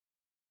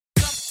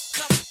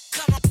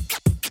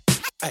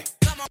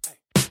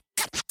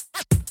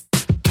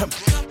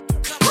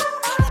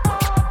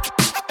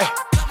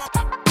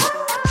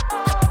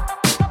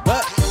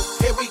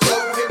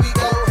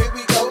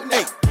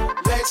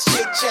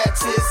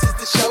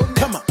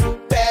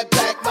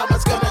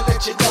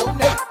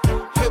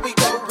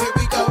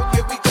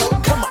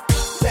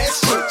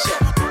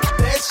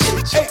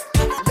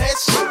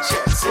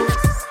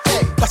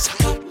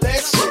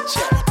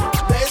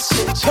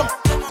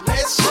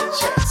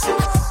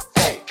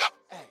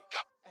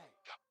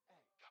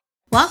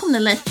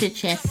Welcome to Let's Chit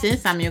Chat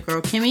Sis. I'm your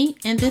girl Kimmy.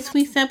 In this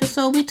week's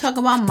episode, we talk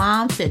about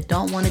moms that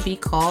don't want to be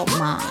called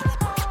moms.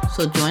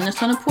 So join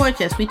us on the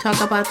porch as we talk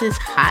about this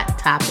hot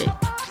topic.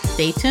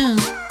 Stay tuned.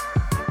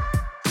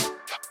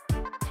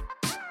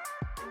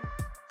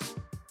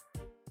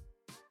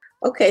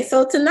 Okay,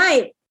 so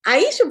tonight,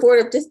 Aisha brought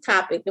up this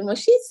topic, and when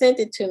she sent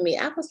it to me,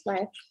 I was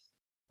like,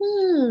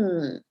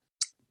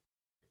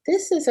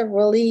 this is a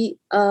really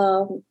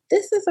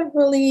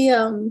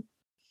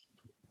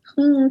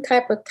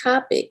type of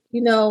topic.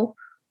 You know,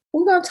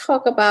 we're going to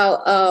talk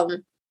about,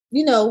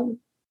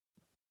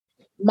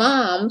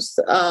 moms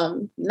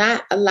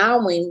not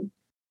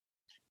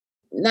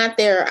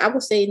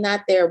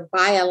their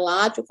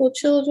biological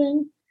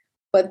children,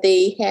 but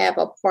they have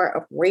a part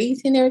of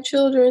raising their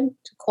children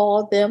to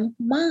call them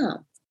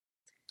mom.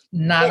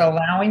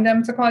 Allowing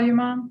them to call you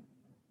mom?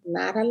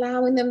 Not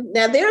allowing them.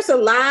 Now, there's a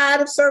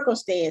lot of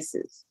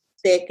circumstances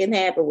that can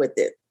happen with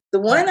it. The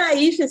one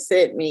Aisha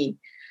sent me,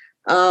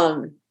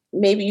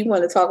 maybe you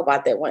want to talk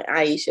about that one,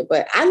 Aisha,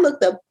 but I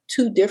looked up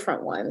two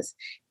different ones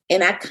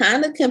and I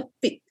kind of can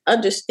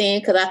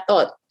understand because I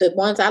thought the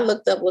ones I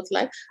looked up was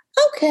like,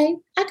 okay,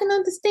 I can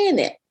understand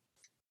that.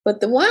 But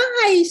the one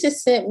Aisha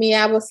sent me,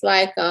 I was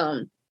like,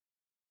 that's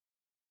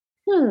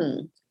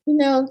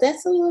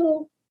a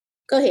little.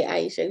 Go ahead,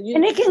 Aisha.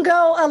 And it can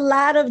go a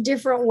lot of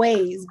different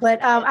ways. But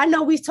I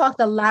know we've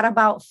talked a lot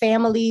about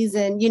families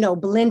and,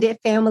 blended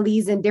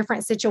families in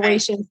different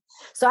situations. Right.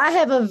 So I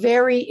have a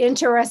very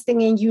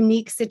interesting and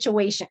unique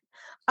situation.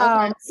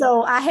 Okay.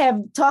 So I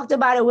have talked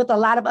about it with a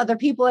lot of other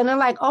people and they're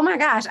like, oh my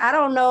gosh, I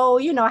don't know,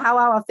 how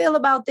I feel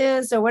about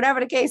this or whatever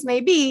the case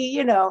may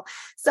be,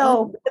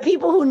 So the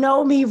people who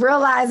know me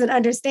realize and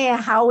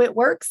understand how it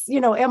works,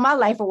 in my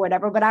life or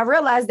whatever. But I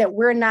realize that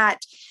we're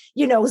not,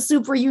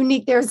 super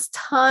unique. There's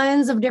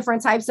tons of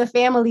different types of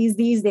families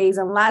these days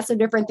and lots of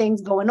different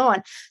things going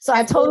on. So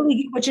I totally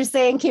get what you're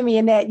saying, Kimmy,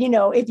 and that,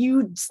 if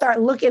you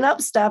start looking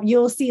up stuff,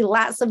 you'll see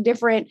lots of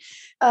different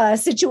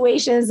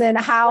situations and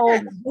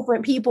how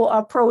different people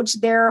approach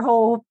their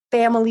whole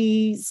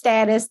family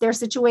status, their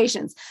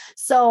situations.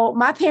 So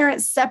my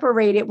parents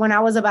separated when I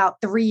was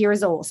about 3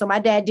 years old. So my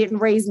dad didn't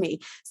raise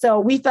me. So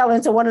we fell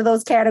into one of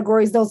those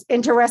categories, those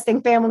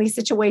interesting family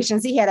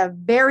situations. He had a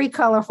very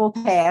colorful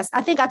past.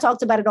 I think I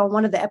talked about it on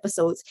one of the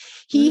episodes.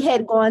 He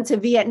had gone to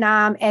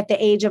Vietnam at the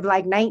age of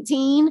like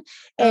 19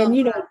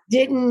 and,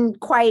 didn't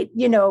quite,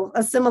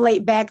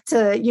 assimilate back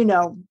to,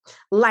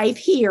 life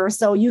here.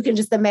 So you can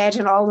just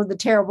imagine all of the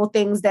terrible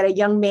things that a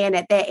young man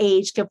at that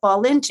age can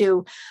fall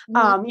into,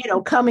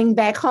 coming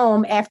back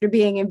home after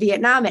being in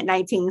Vietnam at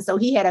 19. So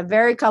he had a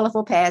very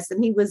colorful past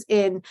and he was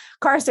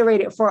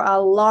incarcerated for a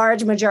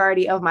large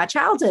majority of my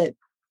childhood.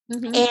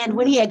 Mm-hmm. And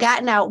when he had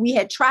gotten out, we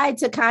had tried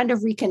to kind of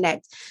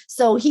reconnect.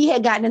 So he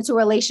had gotten into a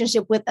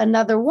relationship with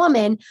another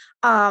woman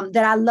that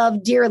I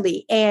loved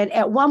dearly. And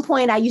at one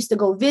point I used to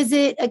go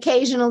visit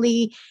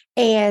occasionally.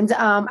 And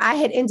I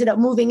had ended up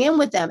moving in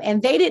with them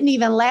and they didn't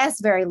even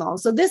last very long.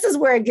 So this is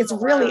where it gets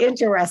really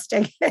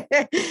interesting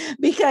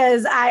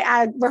because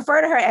I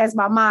refer to her as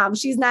my mom.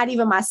 She's not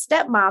even my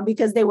stepmom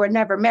because they were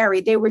never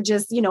married. They were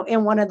just,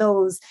 in one of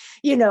those,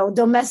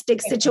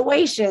 domestic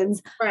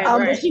situations. Right.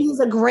 But she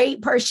was a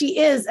great person. She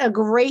is a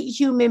great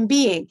human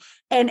being.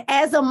 And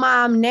as a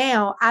mom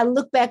now, I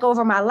look back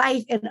over my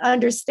life and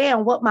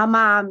understand what my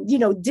mom,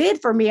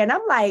 did for me. And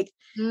I'm like,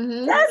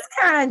 that's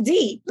kind of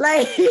deep.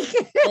 Like,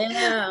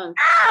 I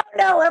don't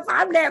know if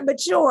I'm that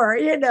mature,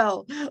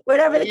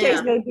 whatever the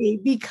case may be,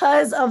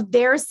 because of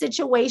their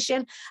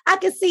situation. I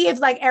could see if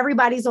like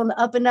everybody's on the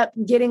up and up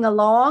getting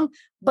along,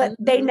 but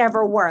they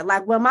never were.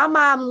 Like when my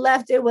mom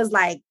left, it was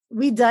like,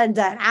 we done.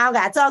 I don't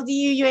got to talk to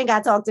you. You ain't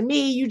got to talk to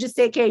me. You just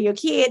take care of your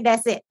kid.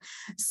 That's it.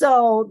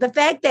 So the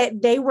fact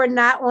that they were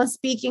not on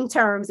speaking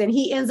terms and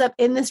he ends up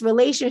in this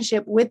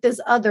relationship with this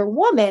other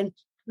woman.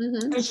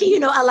 Mm-hmm. And she,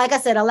 like I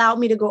said, allowed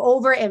me to go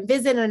over and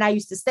visit. And I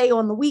used to stay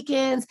on the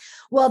weekends.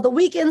 Well, the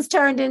weekends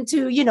turned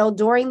into,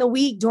 during the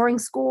week, during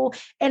school.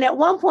 And at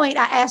one point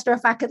I asked her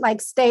if I could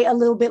like stay a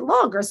little bit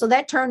longer. So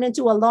that turned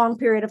into a long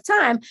period of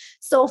time.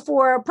 So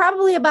for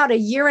probably about a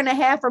year and a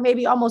half or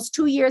maybe almost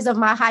 2 years of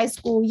my high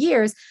school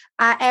years,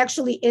 I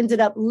actually ended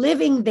up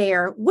living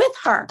there with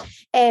her.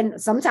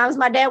 And sometimes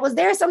my dad was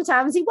there,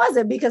 sometimes he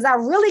wasn't, because I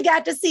really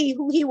got to see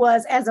who he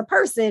was as a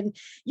person,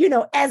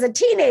 as a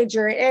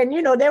teenager. And,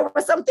 there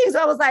were some things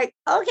I was like,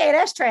 okay,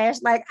 that's trash.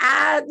 Like,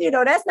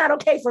 that's not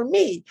okay for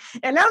me.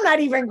 And I'm not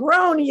even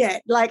grown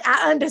yet. Like,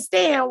 I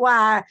understand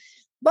why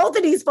both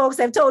of these folks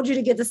have told you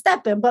to get to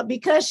step in, but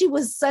because she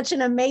was such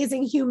an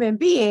amazing human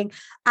being,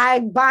 I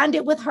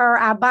bonded with her.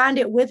 I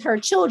bonded with her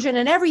children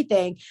and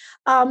everything.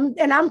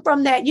 And I'm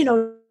from that,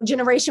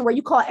 generation where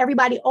you call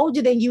everybody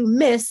older than you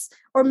Miss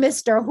or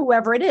Mr.,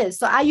 whoever it is.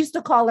 So I used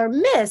to call her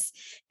Miss.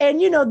 And,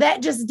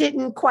 that just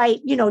didn't quite,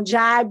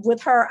 jibe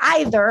with her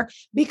either,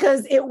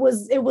 because it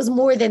was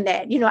more than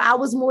that. I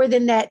was more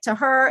than that to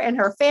her and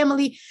her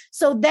family.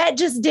 So that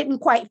just didn't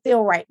quite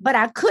feel right. But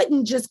I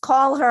couldn't just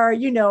call her,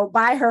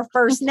 by her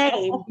first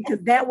name,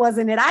 because that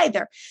wasn't it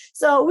either.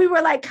 So we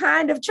were like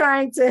kind of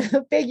trying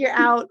to figure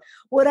out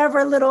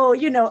whatever little,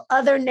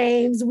 other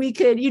names we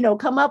could,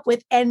 come up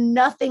with, and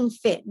nothing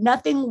fit,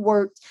 nothing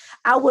worked.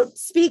 I would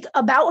speak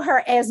about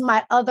her as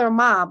my other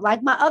mom,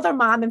 like my other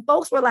mom, and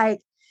folks were like,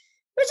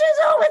 "But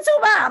you're doing with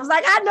two moms."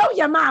 Like, I know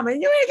your mama,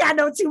 and you ain't got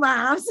no two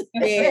moms.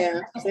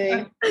 Yeah.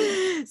 See?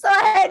 So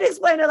I had to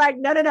explain to her, like,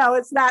 no,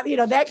 it's not,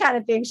 that kind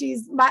of thing.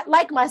 She's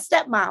like my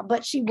stepmom,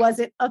 but she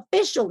wasn't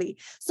officially.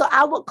 So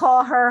I would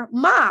call her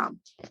mom,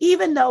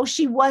 even though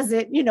she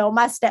wasn't,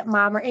 my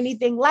stepmom or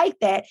anything like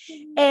that.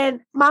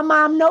 And my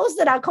mom knows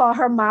that I call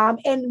her mom,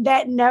 and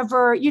that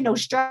never,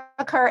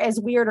 struck her as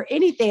weird or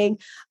anything.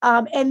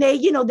 And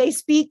they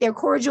speak, they're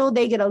cordial,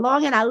 they get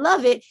along, and I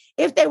love it.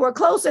 If they were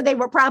closer, they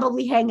would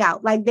probably hang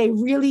out. Like, they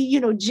really,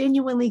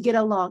 genuinely get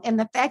along. And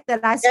the fact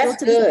that I still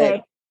to this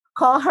day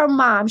call her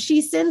mom,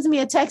 she sends me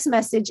a text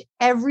message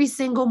every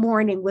single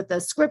morning with a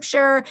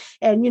scripture.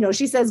 And,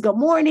 she says, "Good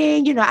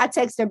morning." I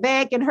text her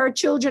back, and her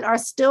children are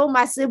still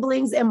my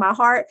siblings in my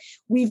heart.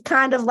 We've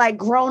kind of like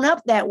grown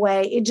up that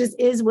way. It just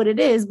is what it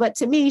is. But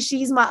to me,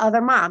 she's my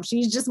other mom.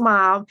 She's just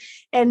mom,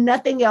 and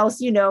nothing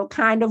else,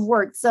 kind of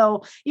worked.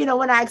 So,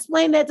 when I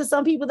explain that to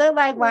some people, they're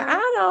like, "Well,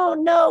 I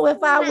don't know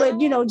if I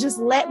would, just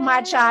let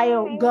my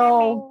child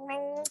go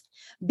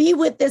be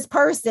with this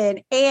person,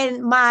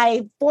 and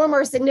my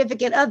former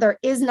significant other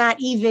is not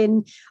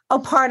even a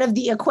part of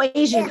the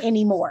equation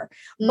anymore."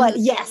 But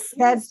yes,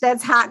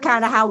 that's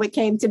how it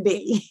came to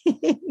be.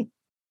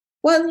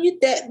 Well,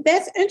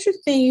 that's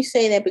interesting you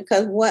say that,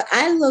 because what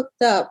I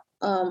looked up,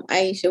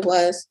 Aisha,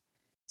 was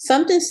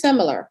something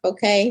similar.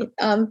 Okay.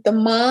 The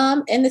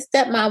mom and the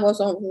stepmom was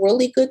on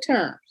really good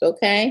terms.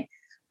 Okay.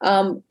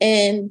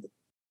 And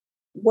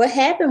what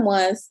happened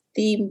was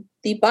the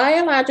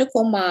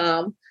biological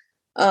mom,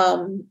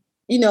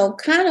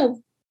 kind of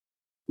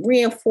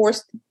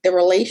reinforced the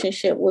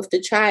relationship with the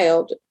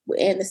child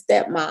and the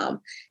stepmom.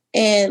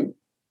 And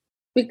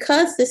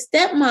because the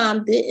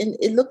stepmom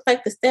it looked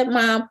like the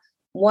stepmom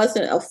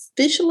wasn't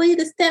officially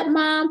the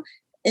stepmom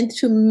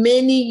until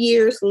many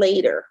years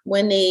later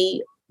when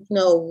they,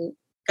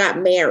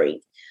 got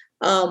married.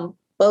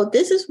 But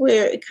this is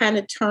where it kind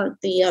of turned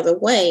the other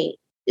way,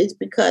 is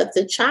because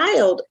the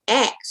child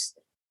asked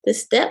the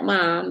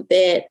stepmom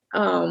that,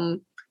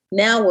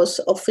 now was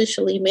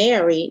officially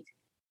married,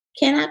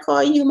 "Can I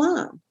call you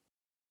mom?"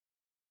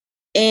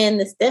 And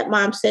the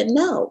stepmom said,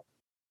 "No,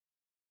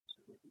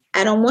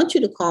 I don't want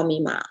you to call me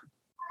mom,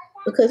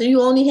 because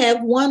you only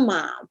have one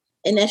mom,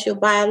 and that's your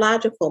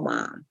biological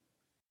mom.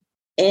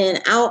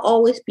 And I'll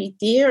always be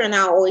dear, and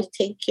I'll always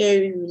take care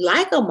of you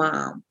like a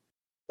mom,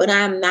 but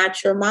I'm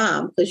not your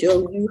mom, because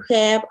you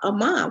have a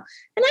mom."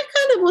 And I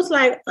kind of was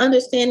like,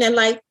 understand that,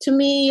 like, to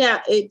me,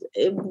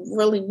 it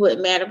really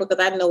wouldn't matter, because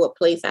I know what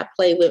place I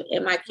play with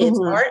in my kids'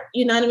 heart,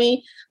 you know what I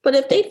mean? But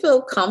if they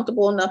feel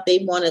comfortable enough, they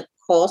want to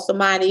call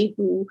somebody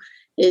who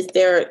is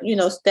their,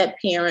 step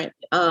parent,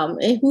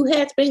 and who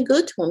has been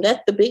good to them.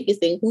 That's the biggest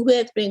thing. Who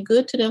has been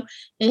good to them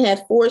and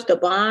has forged a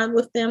bond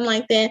with them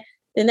like that.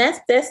 Then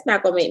that's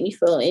not going to make me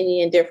feel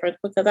any indifference,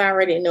 because I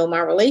already know my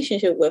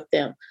relationship with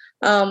them.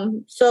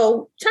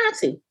 So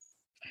Chauncey,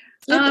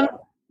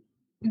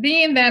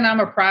 being that I'm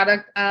a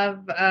product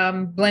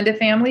of blended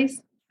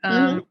families,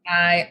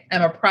 I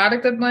am a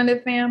product of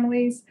blended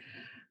families.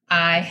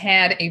 I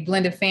had a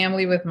blended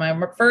family with my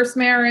first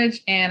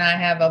marriage, and I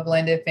have a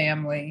blended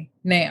family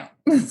now.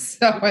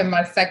 So in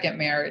my second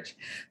marriage.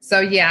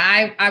 So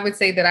yeah, I would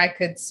say that I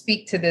could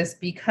speak to this,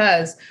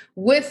 because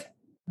with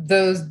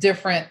those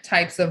different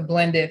types of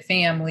blended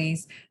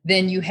families,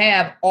 then you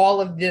have all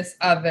of this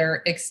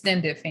other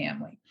extended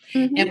family.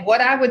 And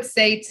what I would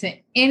say to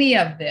any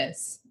of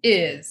this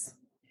is,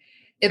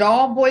 it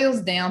all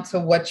boils down to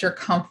what your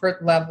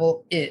comfort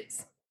level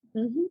is.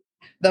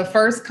 The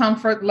first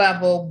comfort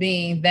level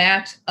being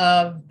that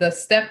of the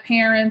step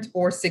parent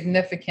or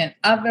significant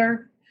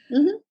other,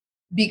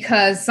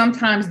 because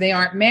sometimes they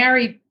aren't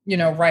married,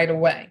 right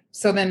away.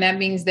 So then that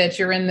means that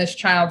you're in this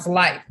child's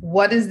life.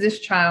 What is this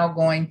child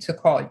going to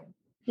call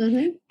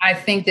you? I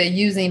think that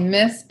using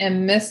Miss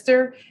and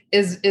Mr.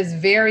 is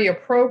very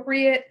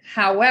appropriate.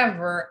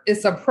 However,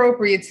 it's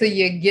appropriate till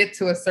you get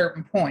to a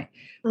certain point.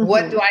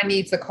 What do I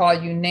need to call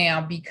you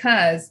now?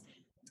 Because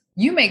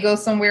you may go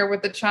somewhere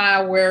with a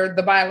child where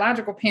the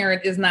biological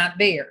parent is not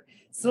there.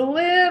 It's a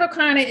little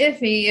kind of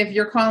iffy if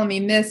you're calling me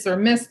Miss or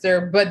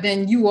Mr., but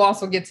then you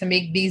also get to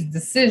make these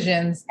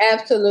decisions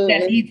absolutely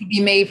that need to be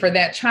made for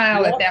that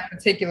child at that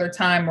particular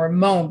time or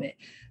moment.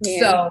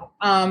 So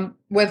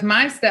with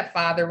my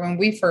stepfather, when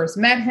we first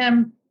met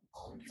him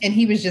and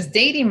he was just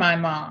dating my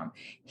mom,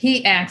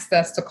 he asked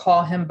us to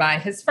call him by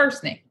his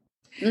first name.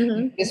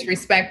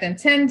 Disrespect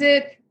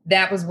intended.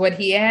 That was what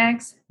he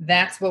asked.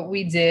 That's what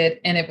we did.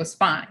 And it was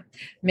fine.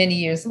 Many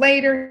years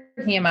later,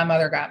 he and my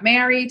mother got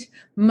married.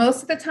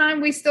 Most of the time,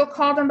 we still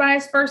called him by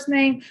his first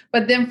name.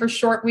 But then for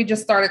short, we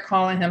just started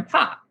calling him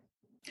Pop.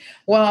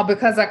 Well,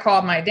 because I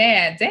called my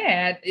dad,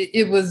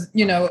 it was,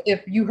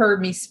 if you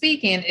heard me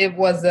speaking, it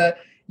was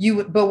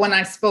but when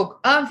I spoke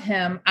of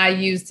him, I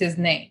used his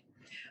name.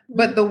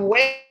 But the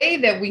way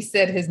that we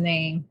said his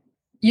name,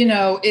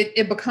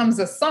 it becomes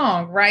a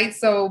song, right?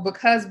 So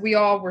because we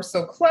all were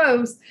so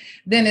close,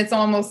 then it's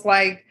almost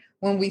like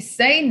when we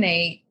say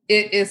Nate,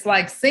 it's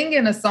like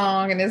singing a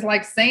song, and it's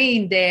like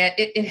saying Dad.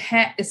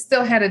 It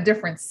still had a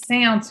different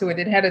sound to it.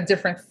 It had a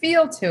different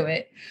feel to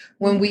it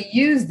when we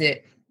used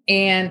it.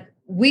 And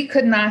we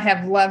could not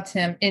have loved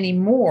him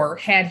anymore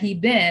had he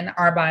been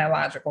our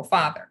biological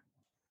father.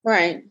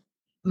 Right.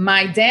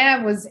 My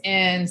dad was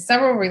in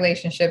several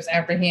relationships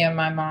after he and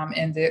my mom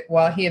ended.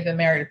 Well, he had been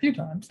married a few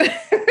times.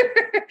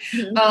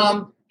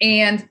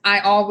 And I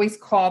always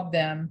called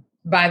them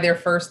by their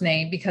first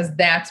name because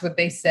that's what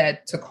they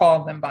said to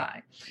call them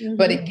by. Mm-hmm.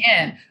 But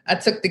again, I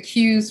took the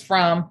cues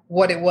from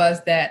what it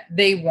was that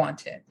they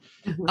wanted.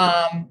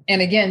 Mm-hmm.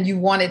 And again, you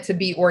want it to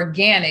be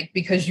organic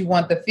because you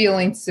want the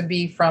feelings to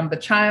be from the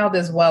child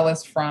as well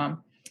as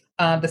from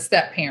the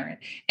step parent.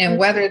 And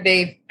whether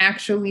they've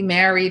actually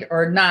married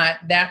or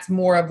not, that's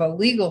more of a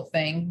legal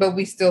thing, but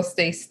we still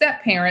stay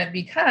step parent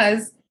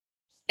because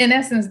in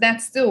essence,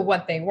 that's still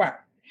what they were.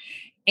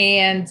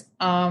 And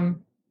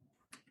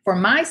for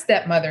my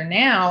stepmother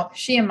now,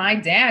 she and my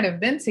dad have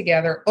been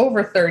together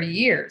over 30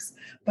 years.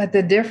 But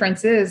the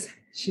difference is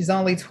she's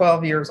only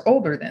 12 years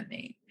older than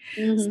me.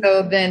 Mm-hmm.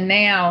 So then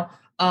now,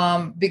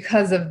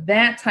 because of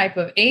that type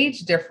of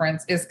age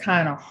difference, it's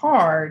kind of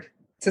hard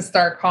to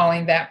start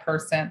calling that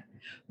person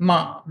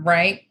mom,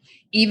 right?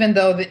 Even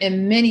though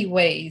in many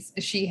ways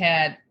she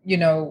had,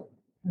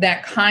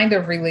 that kind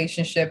of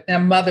relationship, a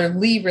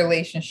motherly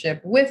relationship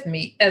with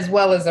me, as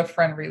well as a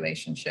friend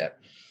relationship.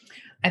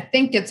 I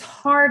think it's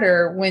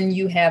harder when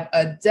you have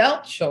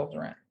adult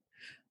children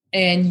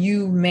and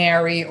you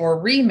marry or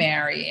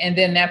remarry, and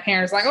then that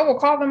parent's like, oh, we'll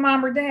call them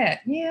mom or dad.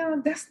 Yeah,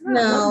 that's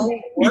not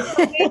work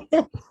for me.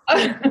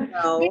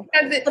 No,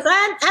 because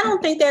I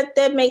don't think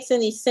that makes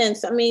any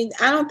sense. I mean,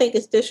 I don't think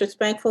it's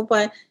disrespectful,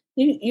 but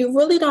you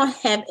really don't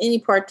have any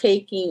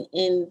partaking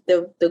in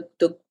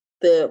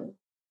the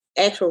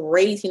actual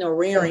raising or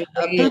rearing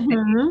of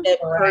that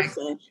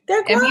person.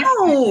 They're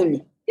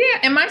grown.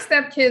 And my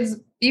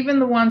stepkids, even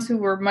the ones who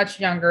were much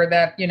younger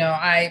that,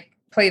 I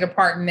played a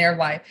part in their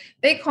life,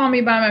 they call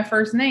me by my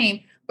first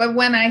name. But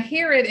when I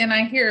hear it and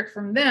I hear it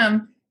from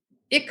them,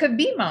 it could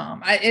be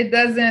mom.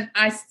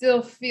 I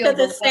still feel.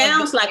 Because it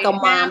sounds like a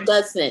mom,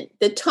 doesn't it?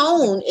 The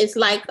tone is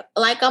like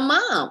a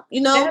mom,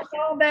 That's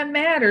all that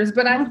matters.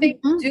 But I think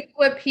do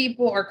what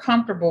people are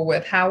comfortable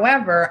with.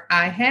 However,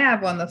 I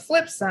have on the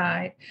flip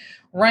side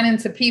run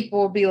into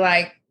people be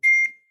like,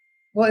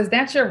 well, is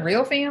that your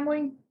real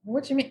family?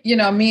 What you mean?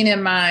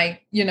 Meaning my,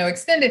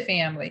 extended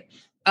family.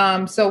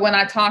 So when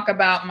I talk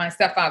about my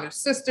stepfather's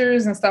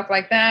sisters and stuff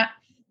like that,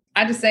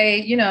 I just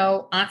say,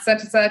 aunt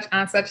such and such,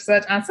 aunt such and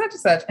such, aunt such and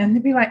such. And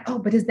they'd be like, oh,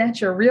 but is that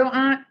your real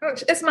aunt? Oh,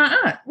 it's my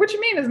aunt. What you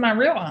mean is my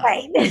real aunt?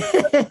 Right.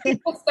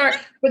 People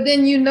but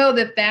then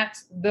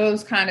that's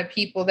those kind of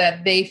people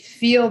that they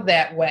feel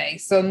that way.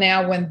 So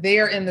now when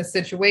they're in the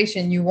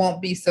situation, you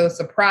won't be so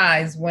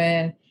surprised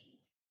when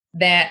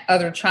that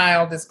other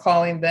child is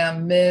calling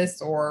them miss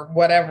or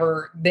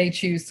whatever they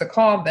choose to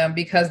call them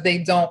because they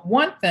don't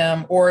want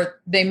them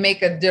or they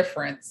make a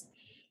difference.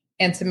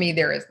 And to me,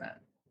 there is none.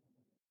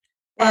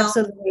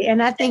 Absolutely.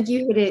 And I think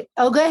you hit it.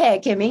 Oh, go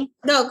ahead, Kimmy.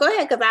 No, go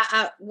ahead.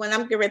 Because when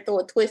I'm going to throw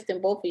a twist in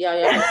both of y'all.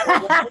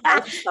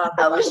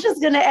 I was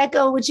just going to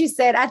echo what you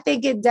said. I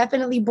think it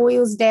definitely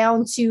boils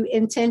down to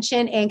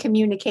intention and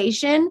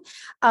communication.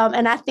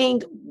 And I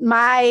think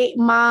my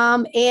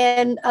mom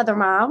and other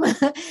mom,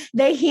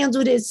 they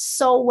handled it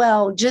so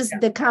well. Just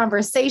the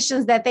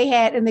conversations that they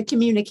had and the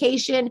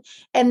communication,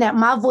 and that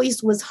my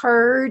voice was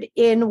heard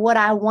in what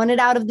I wanted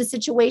out of the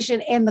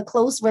situation and the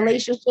close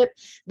relationship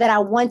that I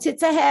wanted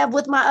to have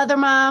with my other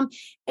mom,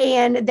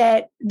 and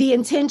that the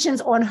intentions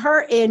on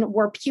her end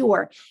were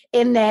pure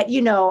in that,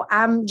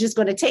 I'm just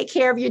going to take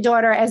care of your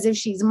daughter as if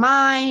she's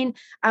mine.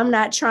 I'm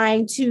not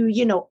trying to,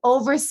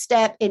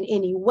 overstep in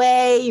any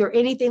way or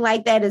anything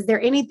like that. Is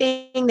there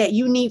anything that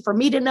you need for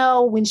me to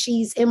know when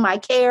she's in my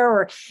care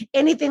or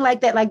anything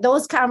like that? Like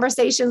those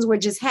conversations were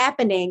just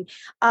happening.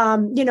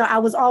 I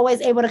was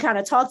always able to kind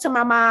of talk to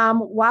my mom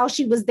while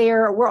she was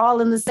there. We're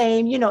all in the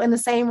same, in the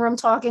same room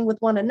talking with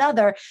one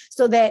another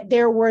so that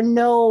there were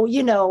no,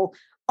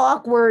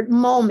 awkward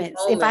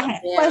moments. If I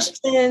had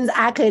questions,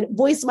 I could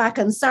voice my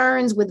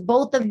concerns with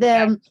both of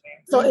them.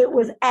 So it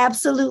was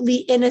absolutely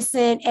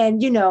innocent.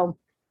 And,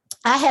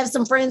 I have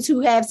some friends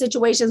who have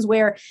situations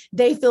where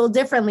they feel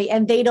differently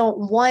and they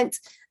don't want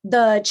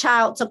the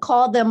child to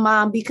call them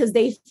mom because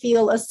they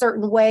feel a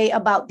certain way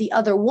about the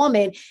other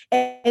woman.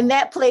 And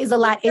that plays a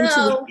lot into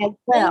it as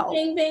well.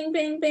 Bing, bing,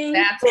 bing, bing.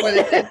 That's what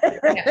it is.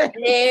 Yeah.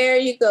 There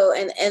you go.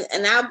 And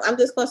I'm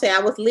just going to say I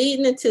was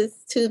leading into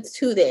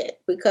to that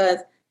because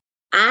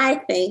I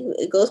think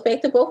it goes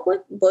back to both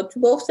what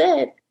you both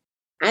said.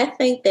 I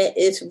think that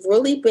it's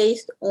really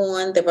based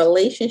on the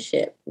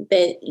relationship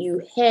that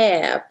you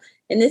have.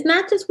 And it's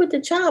not just with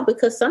the child,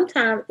 because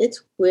sometimes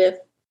it's with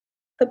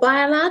the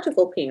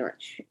biological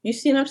parents. You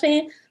see what I'm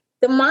saying?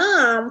 The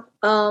mom,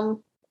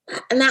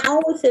 and I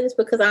always say this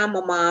because I'm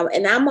a mom,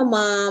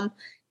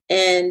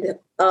 and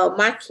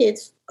my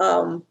kids,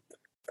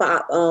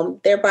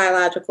 their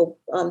biological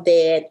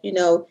dad,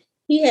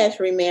 he has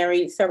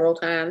remarried several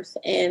times.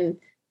 And,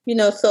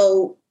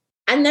 so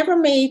I never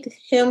made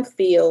him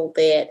feel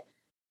that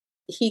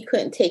he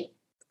couldn't take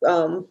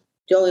Joey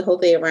and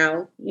Jose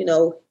around,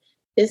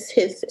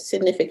 his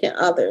significant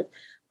other.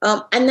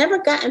 I never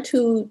got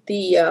into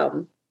the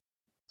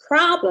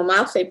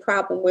I'll say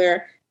problem,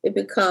 where it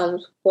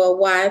becomes, well,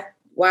 why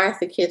is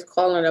the kids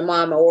calling her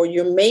mama, or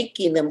you're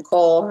making them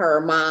call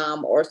her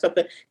mom or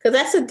something? Because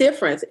that's a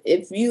difference.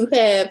 If you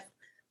have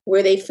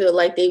where they feel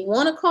like they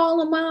want to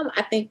call a mom,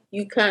 I think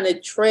you have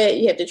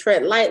to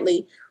tread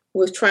lightly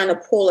with trying to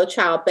pull a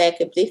child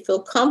back. If they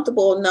feel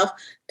comfortable enough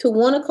to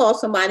want to call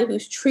somebody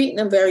who's treating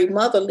them very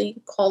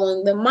motherly,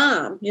 calling them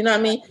mom, you know what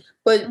I mean?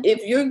 But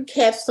if you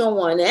have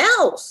someone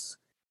else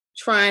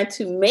trying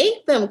to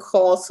make them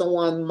call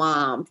someone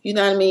mom, you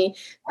know what I mean?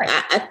 Right.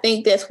 I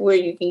think that's where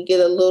it can get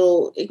a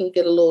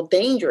little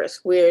dangerous,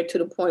 where to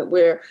the point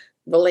where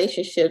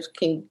relationships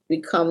can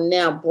become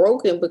now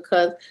broken,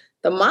 because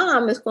the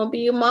mom is going to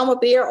be a mama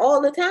bear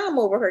all the time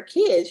over her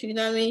kids. You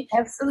know what I mean?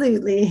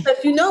 Absolutely. But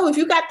if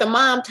you got the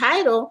mom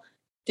title,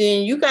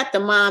 then you got the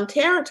mom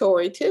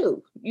territory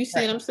too. You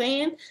see what I'm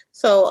saying?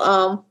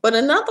 So, but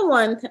another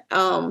one,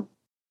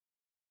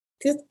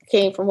 this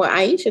came from what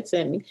Aisha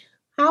sent me.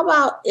 How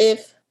about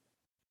if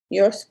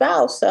your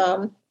spouse,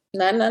 not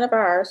none of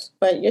ours,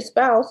 but your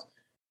spouse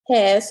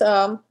has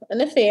an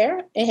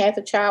affair and has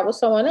a child with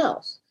someone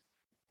else?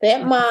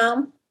 That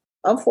mom,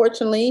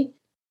 unfortunately,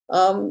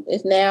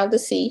 is now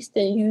deceased,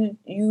 and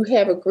you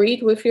have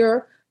agreed with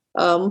your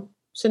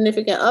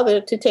significant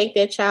other to take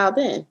that child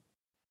in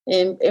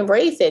and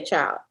raise that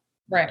child.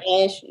 Right.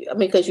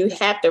 Because you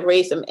have to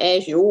raise them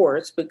as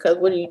yours, because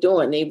what are you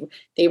doing?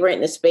 They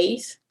rent a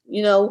space,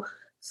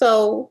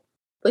 So,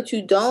 but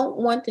you don't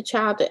want the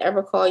child to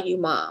ever call you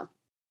mom.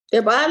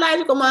 Their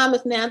biological mom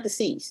is now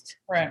deceased.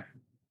 Right.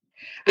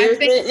 There's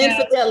been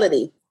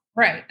infidelity.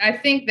 Right. I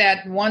think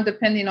that one,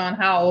 depending on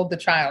how old the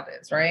child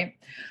is, right?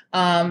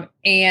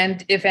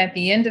 And if at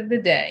the end of the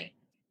day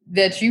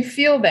that you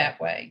feel that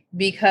way,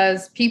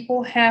 because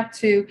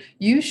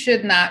you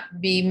should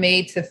not be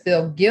made to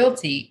feel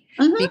guilty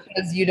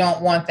because you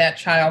don't want that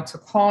child to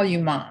call you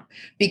mom.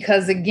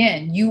 Because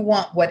again, you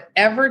want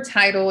whatever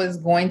title is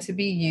going to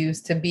be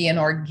used to be an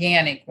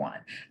organic one,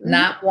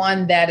 not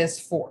one that is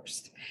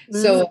forced.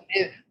 So,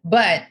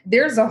 but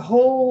there's a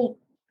whole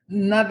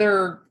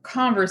another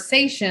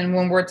conversation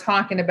when we're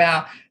talking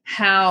about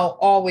how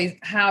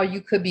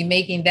you could be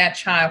making that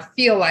child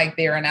feel like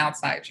they're an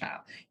outside child.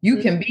 You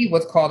can be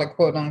what's called a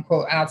quote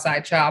unquote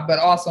outside child, but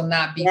also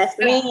not be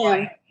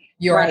like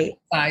you're an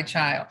outside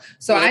child.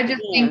 So I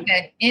just think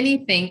that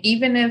anything,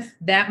 even if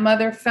that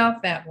mother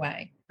felt that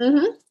way,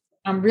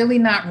 I'm really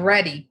not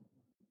ready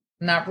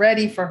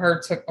for her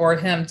to, or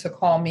him to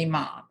call me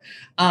mom.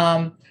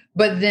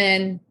 But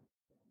then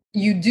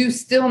you do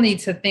still need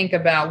to think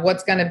about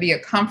what's going to be a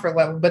comfort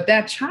level, but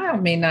that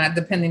child may not,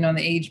 depending on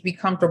the age, be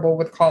comfortable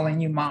with calling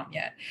you mom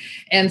yet.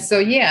 And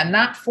so,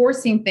 not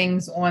forcing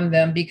things on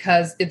them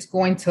because it's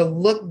going to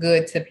look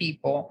good to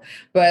people.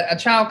 But a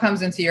child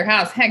comes into your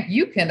house, heck,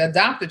 you can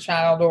adopt a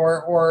child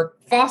or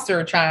foster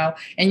a child,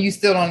 and you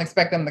still don't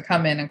expect them to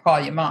come in and call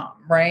you mom,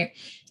 right?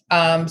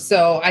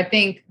 So I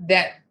think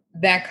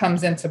that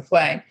comes into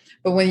play.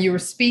 But when you were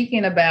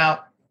speaking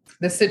about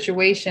the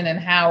situation and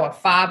how a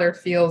father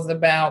feels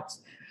about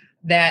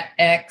that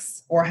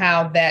ex, or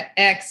how that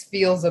ex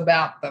feels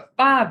about the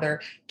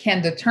father,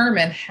 can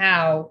determine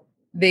how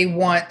they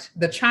want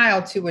the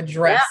child to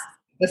address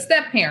the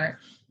step parent.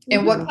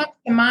 And what comes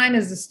to mind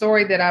is the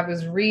story that I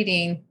was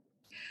reading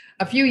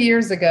a few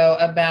years ago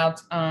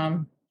about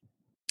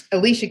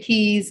Alicia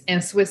Keys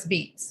and Swiss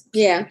Beats.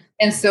 Yeah.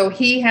 And so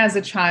he has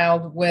a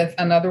child with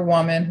another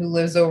woman who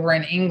lives over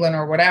in England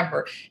or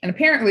whatever. And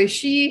apparently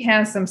she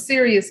has some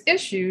serious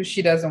issues.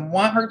 She doesn't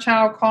want her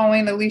child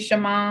calling Alicia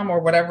mom or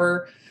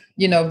whatever,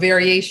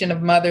 variation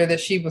of mother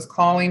that she was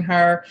calling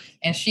her.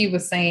 And she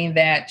was saying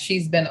that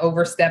she's been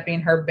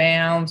overstepping her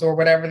bounds or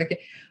whatever.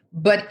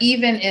 But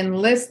even in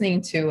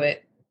listening to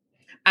it,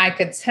 I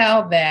could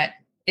tell that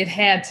it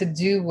had to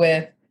do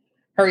with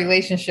her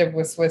relationship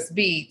with Swiss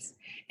Beats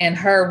and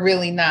her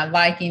really not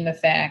liking the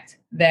fact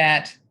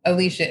that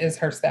Alicia is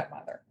her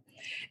stepmother.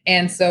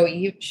 And so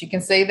she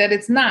can say that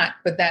it's not,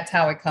 but that's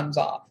how it comes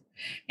off.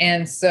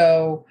 And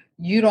so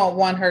you don't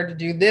want her to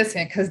do this,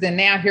 because then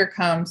now here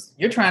comes,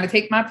 you're trying to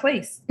take my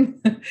place.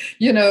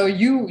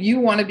 You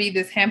want to be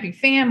this happy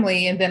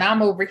family, and then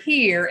I'm over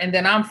here, and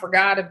then I'm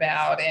forgot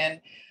about.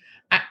 And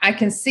I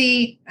can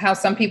see how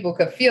some people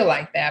could feel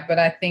like that, but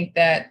I think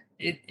that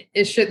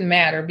it shouldn't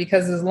matter,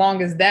 because as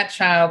long as that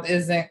child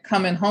isn't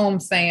coming home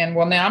saying,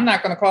 well, now I'm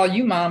not going to call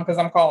you mom because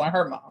I'm calling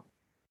her mom.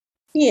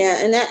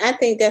 Yeah, and I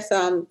think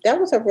that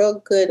was a real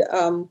good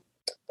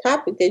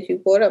topic that you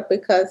brought up,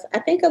 because I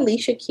think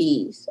Alicia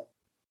Keys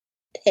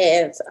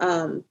has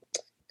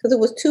because it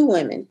was two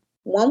women.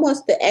 One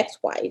was the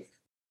ex-wife.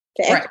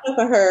 The Right. ex-wife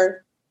of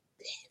her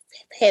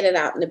had it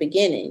out in the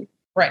beginning.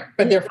 Right.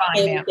 But they're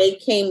fine now. They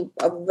came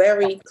a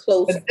very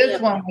close. But this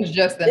one was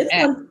just an this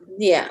one,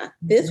 yeah.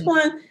 This Mm-hmm.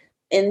 one,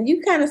 and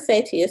you kind of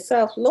say to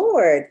yourself,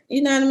 Lord,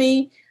 you know what I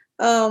mean?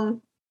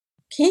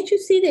 Can't you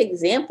see the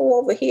example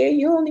over here?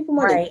 You don't even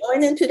want to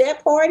join into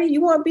that party.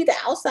 You want to be the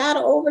outsider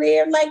over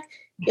there. Like,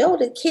 yo,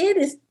 the kid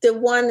is the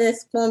one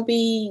that's going to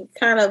be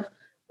kind of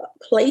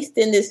placed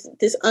in this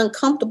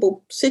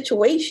uncomfortable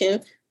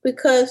situation,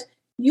 because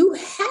you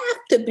have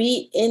to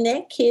be in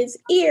that kid's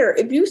ear.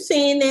 If you're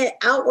saying that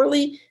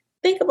outwardly,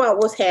 think about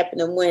what's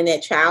happening when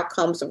that child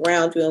comes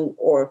around you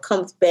or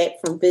comes back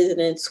from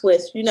visiting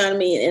Swiss. You know what I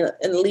mean? And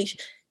at least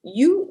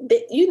you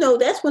know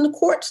that's when the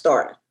court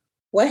started.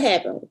 What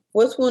happened?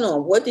 What's going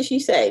on? What did she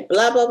say?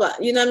 Blah blah blah.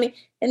 You know what I mean?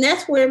 And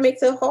that's where it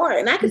makes it hard.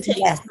 And I can tell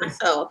you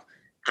myself,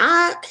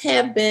 I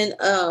have been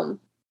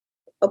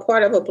a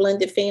part of a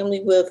blended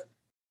family with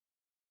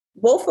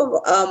both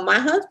of my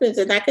husbands,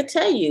 and I could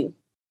tell you,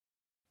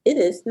 it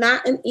is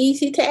not an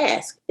easy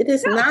task. It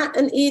is not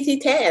an easy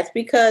task,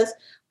 because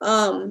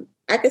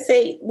I could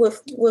say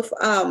with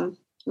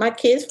my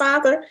kid's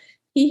father,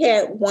 he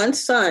had one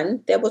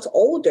son that was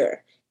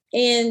older.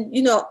 And,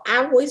 you know,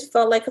 I always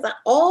felt like, because I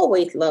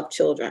always loved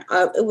children.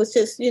 It was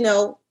just, you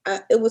know,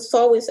 it was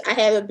always, I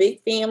had a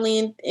big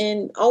family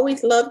and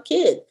always loved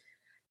kids.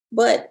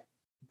 But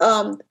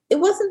it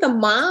wasn't the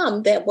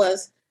mom that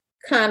was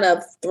kind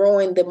of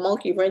throwing the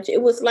monkey wrench.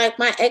 It was like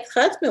my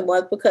ex-husband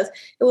was, because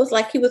it was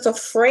like he was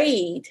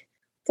afraid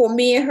for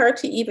me and her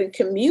to even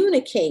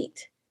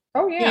communicate.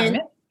 Oh, yeah.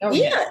 And,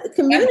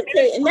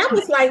 communicate. And that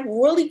was like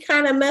really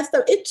kind of messed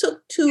up. It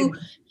took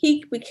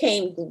he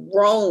became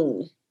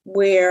grown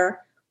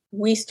where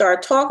we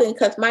start talking,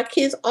 because my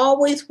kids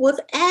always was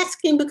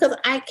asking, because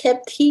I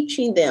kept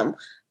teaching them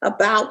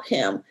about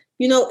him.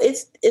 You know,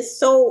 it's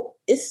so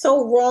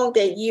wrong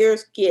that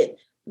years get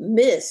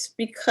missed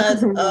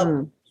because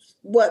of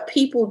what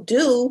people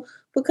do,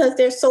 because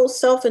they're so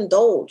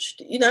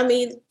self-indulged. You know what I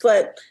mean?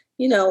 But,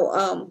 you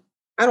know,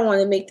 I don't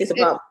want to make this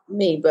about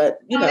me, but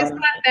you know, it's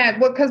not that.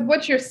 Well, because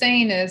what you're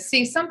saying is,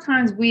 see,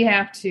 sometimes we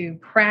have to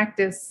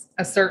practice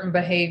a certain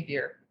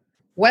behavior,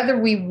 whether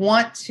we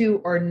want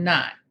to or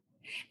not.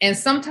 And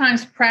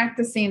sometimes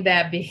practicing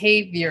that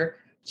behavior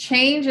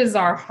changes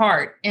our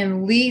heart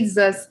and leads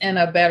us in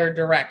a better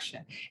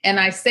direction. And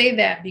I say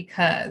that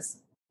because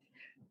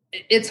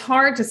it's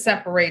hard to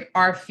separate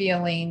our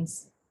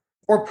feelings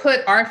or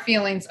put our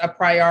feelings a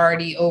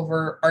priority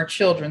over our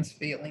children's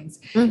feelings.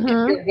 If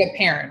you're a good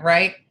parent,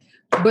 right?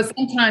 But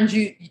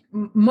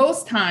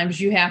most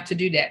times you have to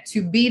do that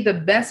to be the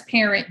best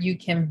parent you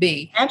can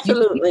be.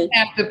 Absolutely. You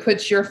have to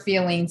put your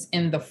feelings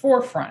in the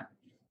forefront,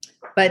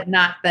 but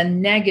not the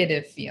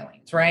negative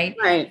feelings, right?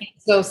 Right.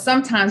 So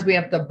sometimes we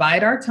have to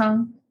bite our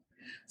tongue,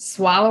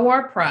 swallow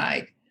our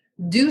pride,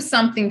 do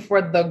something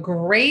for the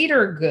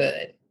greater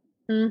good,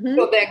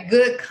 so that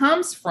good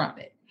comes from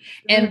it.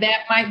 And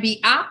that might be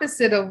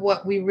opposite of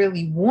what we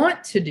really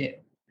want to do,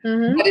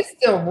 but it's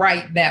still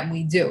right that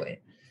we do it.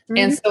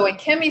 And so in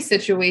Kimmy's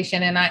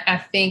situation, and I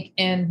think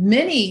in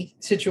many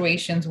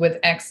situations with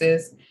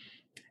exes,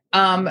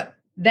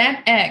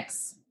 that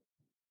ex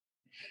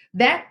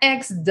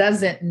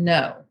doesn't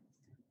know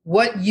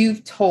what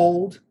you've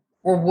told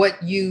or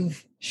what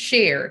you've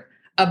shared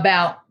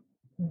about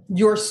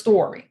your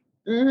story.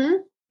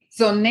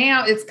 So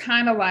now it's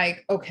kind of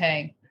like,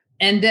 okay,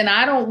 and then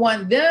I don't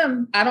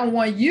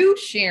want you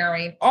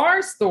sharing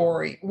our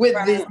story with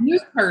this new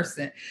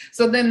person.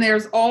 So then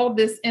there's all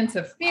this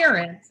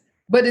interference,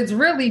 but it's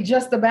really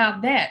just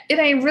about that. It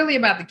ain't really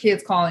about the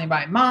kids calling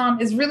by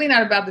mom. It's really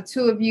not about the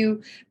two of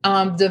you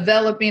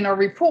developing a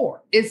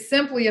rapport. It's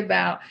simply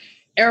about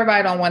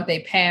everybody don't want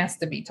their past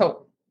to be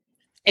told.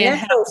 And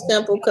that's so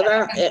simple, because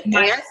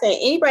I say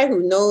anybody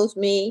who knows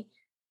me,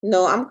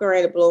 no, I'm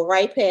going to blow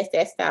right past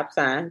that stop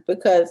sign,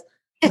 because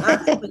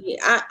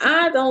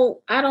I don't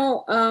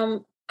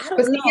know.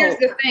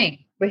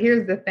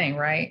 Here's the thing,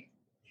 right?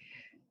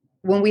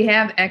 When we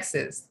have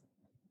exes,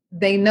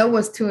 they know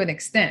us to an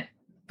extent,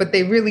 but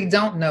they really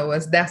don't know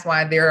us. That's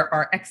why they're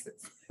our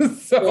exes.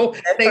 So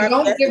they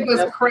don't give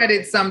us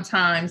credit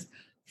sometimes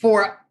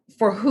for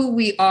who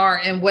we are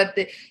and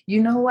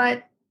you know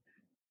what?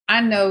 I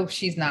know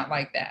she's not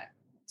like that.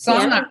 So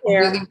I'm not going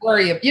to really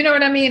worry. You know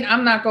what I mean?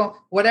 I'm not going,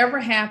 whatever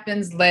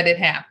happens, let it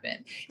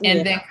happen.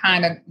 And then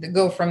kind of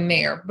go from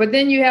there. But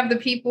then you have the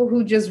people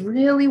who just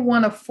really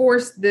want to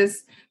force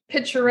this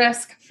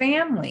picturesque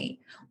family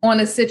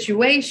on a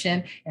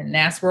situation. And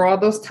that's where all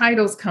those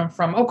titles come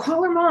from. Oh,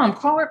 call her mom,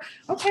 call her.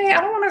 Okay, I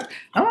don't want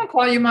to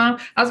call you mom.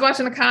 I was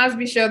watching the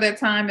Cosby Show that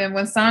time. And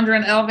when Sandra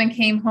and Elvin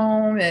came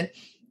home and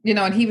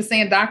and he was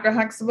saying Dr.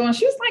 Huxtable, and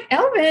she was like,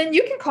 Elvin,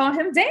 you can call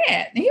him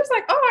dad. And he was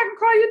like, oh, I can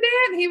call you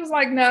dad? And he was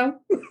like, no.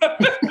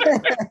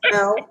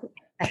 No.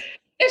 And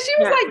she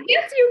was like,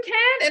 yes, you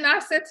can. And I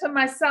said to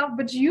myself,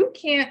 but you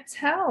can't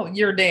tell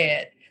your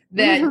dad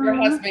that your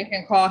husband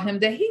can call him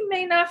that he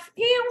don't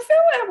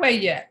feel that way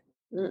yet.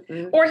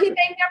 Or he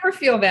may never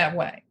feel that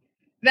way.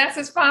 That's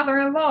his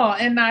father-in-law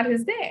and not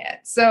his dad.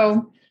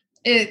 So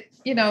it's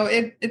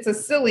a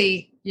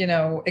silly,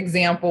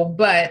 example,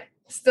 but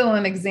still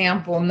an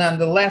example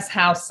nonetheless,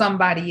 how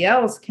somebody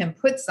else can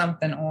put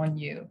something on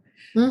you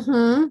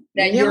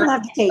that you're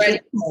have to take ready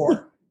it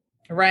for.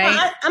 Right.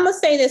 Well, I'm gonna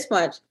say this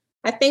much.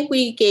 I think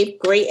we gave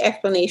great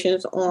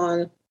explanations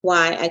on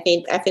why. I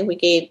think we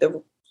gave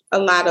a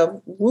lot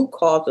of root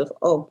causes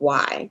of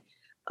why.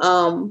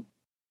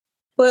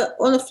 But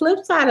on the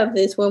flip side of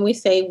this, when we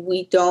say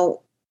we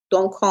don't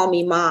call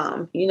me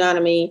mom, you know what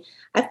I mean?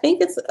 I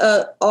think it's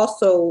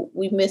also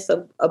we miss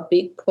a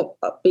big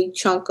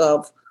chunk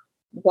of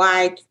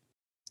why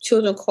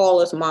children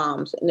call us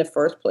moms in the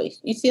first place.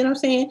 You see what I'm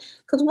saying?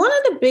 Because one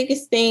of the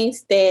biggest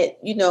things that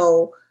you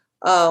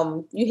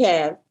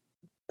have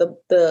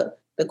the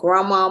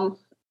grandmom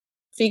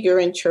figure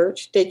in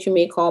church that you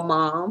may call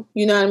mom.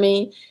 You know what I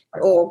mean?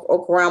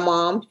 Or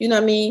grandmom. You know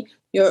what I mean?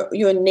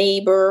 Your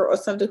neighbor or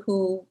something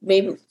who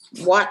maybe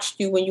watched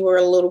you when you were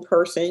a little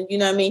person. You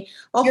know what I mean?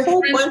 A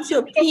whole bunch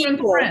of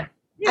people.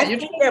 I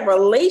think that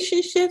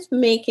relationships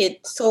make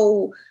it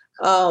so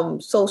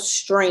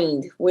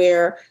strained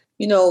where,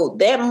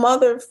 that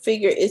mother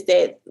figure is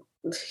that,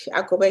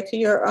 I'll go back to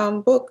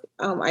your book,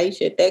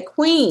 Aisha, that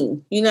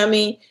queen, you know what I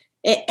mean?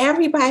 And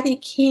everybody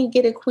can't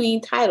get a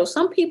queen title.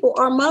 Some people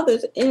are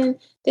mothers and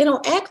they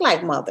don't act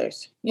like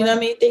mothers. You know what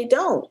I mean? They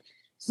don't.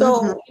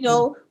 So,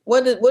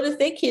 what is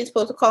their kids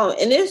supposed to call them?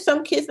 And there's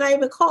some kids not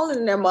even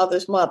calling their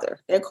mother's mother.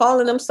 They're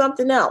calling them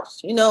something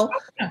else,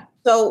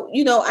 So,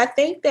 I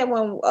think that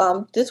when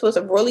this was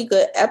a really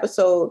good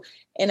episode,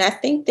 and I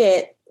think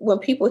that when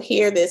people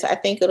hear this, I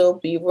think it'll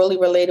be really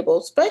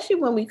relatable, especially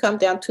when we come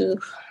down to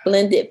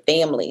blended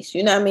families,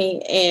 you know what I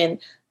mean? And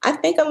I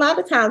think a lot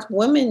of times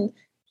women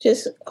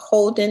just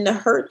hold in the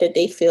hurt that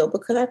they feel,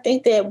 because I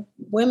think that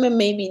women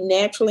may be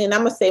naturally, and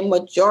I'm going to say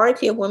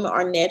majority of women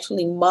are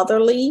naturally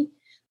motherly,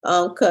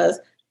 because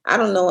I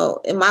don't know,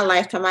 in my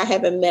lifetime, I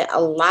haven't met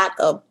a lot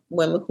of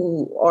women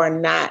who are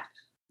not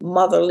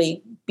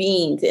motherly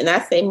beings. And I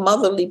say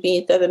motherly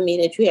beings doesn't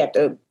mean that you have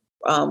to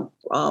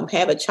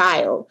have a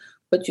child,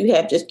 but you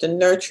have just the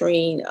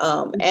nurturing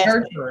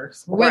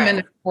nurturers.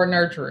 Women were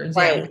nurturers.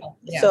 Right.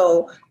 Yeah.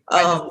 So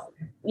I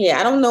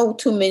don't know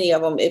too many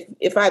of them.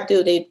 If I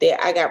do,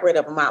 I got rid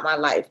of them out of my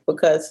life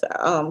because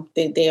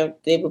they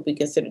would be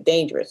considered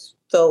dangerous.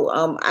 So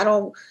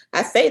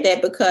I say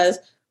that because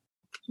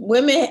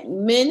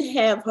men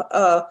have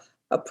a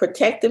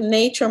protective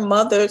nature.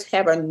 Mothers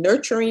have a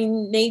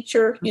nurturing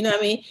nature. You know what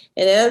I mean?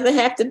 And it doesn't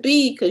have to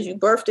be because you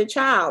birthed a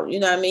child. You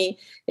know what I mean?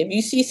 If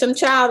you see some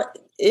child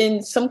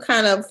in some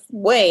kind of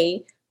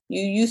way,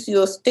 you use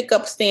your stick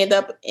up, stand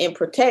up, and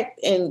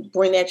protect and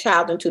bring that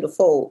child into the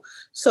fold.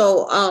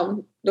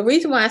 So the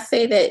reason why I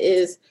say that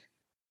is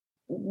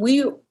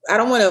I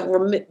don't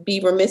want to be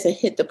remiss and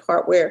hit the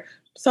part where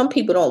some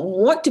people don't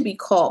want to be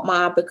called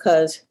mom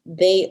because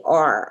they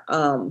are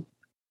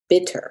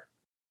bitter.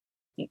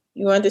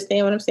 You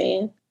understand what I'm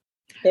saying?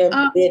 They're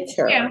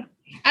bitter. Yeah.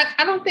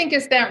 I don't think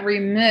it's that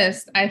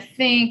remiss. I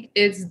think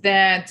it's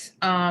that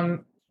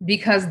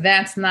because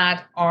that's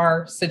not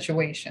our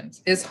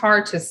situations. It's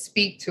hard to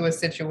speak to a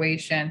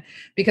situation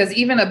because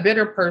even a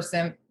bitter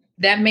person,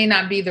 that may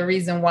not be the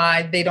reason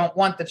why they don't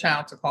want the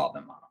child to call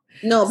them mom.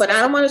 No, but I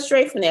don't want to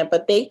stray from that.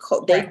 But they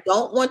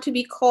don't want to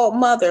be called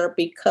mother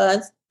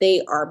because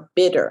they are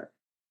bitter.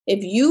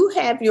 If you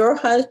have your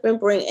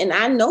husband and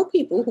I know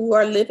people who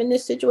are living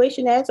this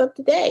situation as of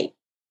today.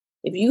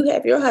 If you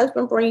have your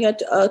husband bring a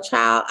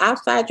child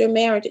outside your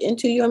marriage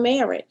into your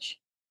marriage,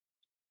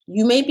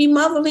 you may be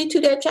motherly to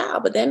that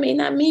child, but that may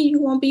not mean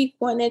you won't be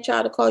wanting that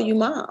child to call you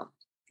mom.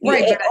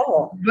 Right.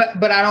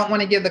 But I don't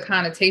want to give the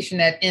connotation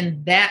that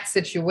in that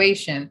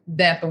situation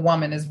that the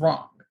woman is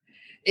wrong.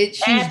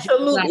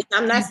 Absolutely.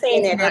 I'm not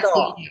saying that at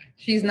all.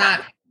 She's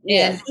not.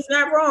 Yeah, she's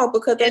not wrong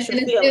because that's your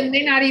feeling. It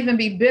may not even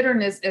be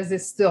bitterness as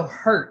it's still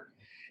hurt.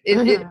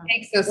 It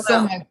takes us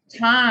so much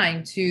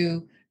time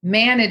to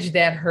manage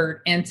that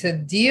hurt and to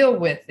deal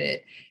with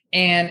it.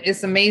 And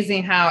it's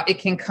amazing how it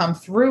can come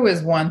through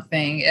as one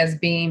thing, as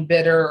being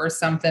bitter or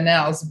something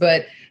else.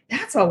 But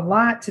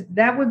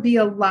that would be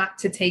a lot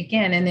to take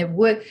in. And it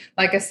would,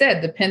 like I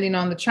said, depending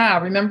on the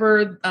child.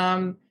 Remember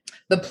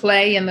the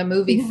play and the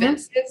movie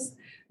Fences?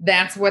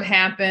 That's what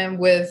happened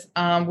with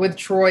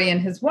Troy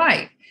and his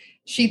wife.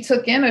 She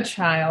took in a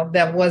child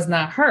that was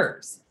not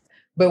hers.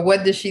 But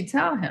what did she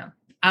tell him?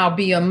 I'll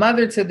be a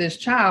mother to this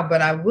child,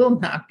 but I will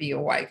not be a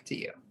wife to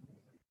you.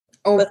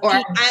 That's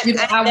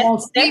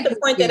the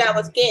point that I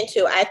was getting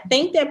to. I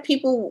think that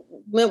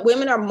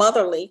women are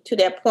motherly to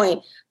that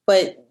point,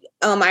 but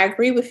I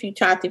agree with you,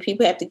 Chauncey.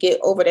 People have to get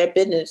over their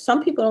bitterness.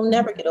 Some people don't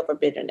never get over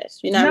bitterness.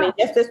 You know what I mean?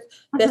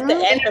 That's the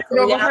aspect of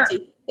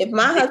reality. If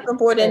my husband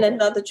brought in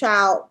another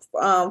child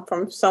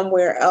from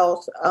somewhere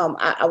else,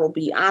 I will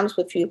be honest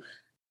with you.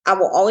 I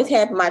will always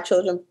have my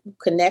children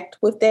connect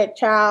with that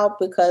child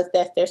because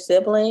that's their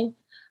sibling.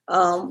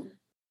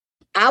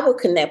 I would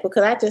connect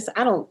because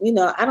I'm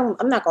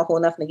not gonna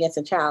hold nothing against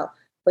a child,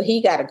 but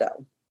he gotta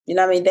go. You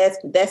know what I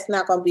mean? That's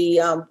not gonna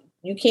be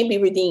you can't be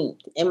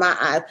redeemed in my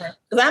eyes.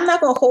 Because I'm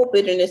not gonna hold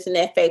bitterness in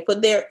that fact.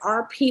 But there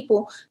are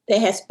people that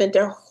have spent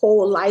their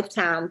whole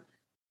lifetime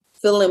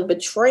feeling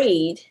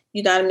betrayed,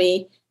 you know what I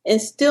mean,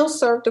 and still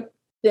serve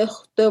the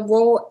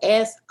role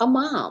as a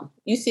mom.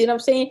 You see what I'm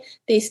saying?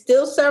 They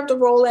still serve the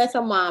role as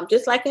a mom,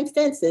 just like in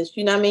Fences,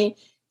 you know what I mean?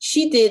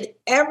 She did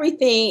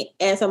everything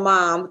as a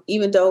mom,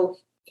 even though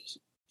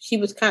she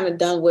was kind of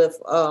done with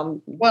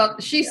well,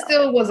 she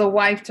still was a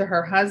wife to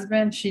her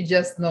husband. She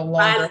just no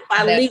longer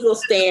by legal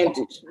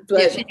standards.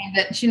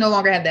 But she no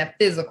longer had that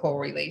physical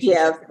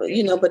relationship.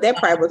 Yeah, but that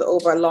probably was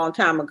over a long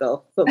time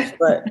ago. But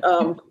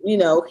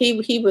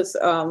he was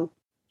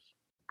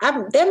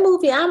that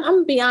movie, I'm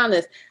gonna be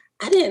honest,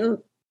 I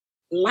didn't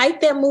like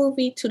that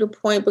movie to the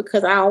point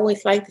because I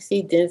always like to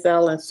see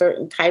Denzel in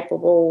certain type of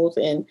roles,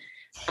 and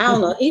I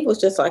don't know, he was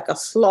just like a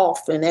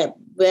sloth in that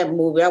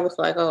movie. I was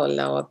like, oh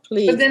Lord,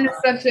 please. But then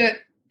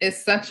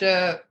it's such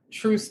a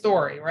true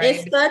story, right?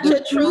 It's such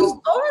a true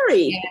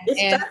story.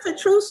 It's such a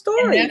true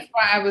story. And that's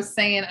why I was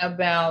saying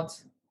about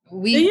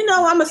Do you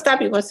know, I'm gonna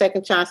stop you 1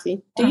 second,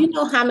 Chauncey. Do you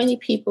know how many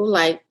people,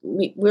 like,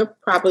 we're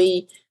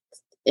probably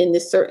in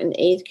this certain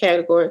age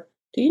category?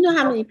 Do you know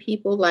how many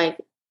people, like,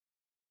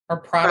 are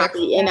products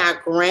in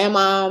our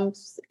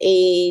grandmom's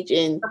age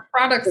and are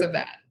products of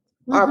that?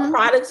 Are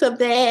products of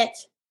that.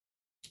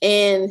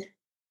 And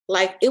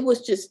like, it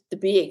was just to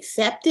be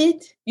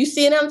accepted. You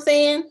see what I'm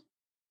saying?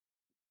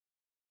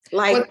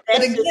 Like,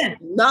 that's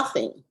just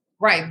nothing.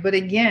 Right. But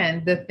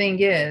again, the thing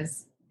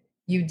is,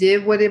 you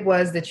did what it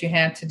was that you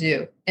had to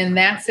do. In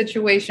that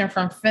situation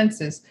from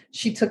Fences,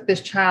 she took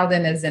this child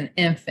in as an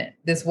infant.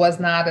 This was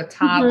not a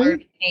toddler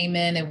that came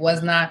in. It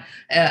was not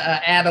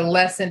an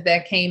adolescent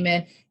that came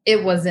in.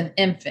 It was an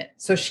infant.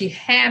 So she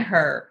had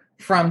her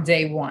from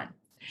day one.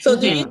 So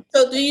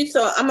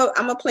I'm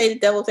gonna play the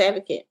devil's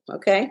advocate.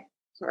 Okay.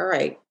 All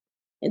right.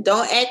 And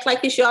don't act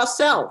like it's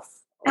yourself.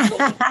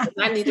 Okay?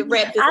 I need to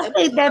wrap this I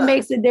think that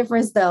makes a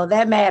difference, though.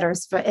 That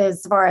matters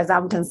as far as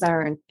I'm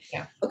concerned.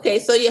 Yeah. Okay.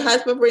 So your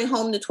husband bring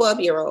home the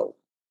 12-year-old.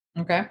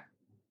 Okay.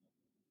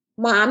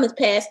 Mom has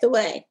passed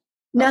away.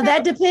 Now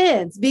that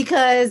depends,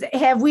 because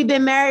have we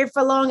been married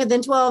for longer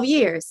than 12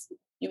 years?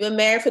 You've been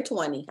married for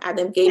 20. I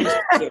done gave you now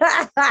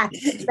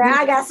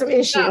I got some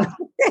issues.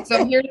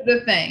 So here's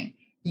the thing.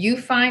 You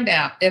find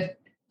out,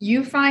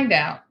 you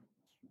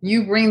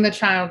bring the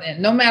child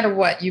in, no matter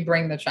what, you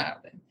bring the child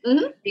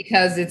in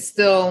because it's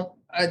still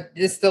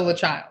a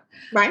child.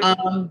 Right.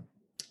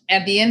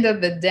 At the end of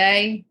the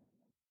day,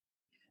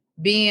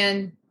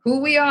 being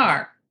who we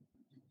are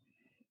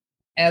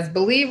as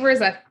believers,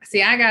 I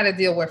got to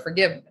deal with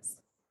forgiveness.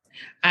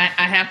 I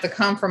have to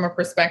come from a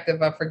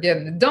perspective of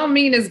forgiveness. It don't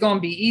mean it's going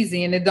to be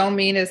easy, and it don't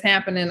mean it's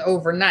happening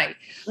overnight,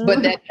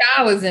 but that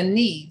child is in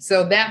need.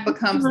 So that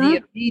becomes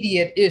the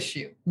immediate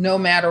issue, no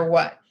matter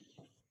what.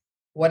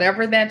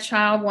 Whatever that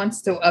child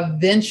wants to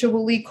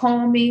eventually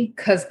call me,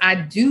 because I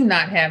do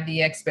not have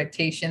the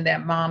expectation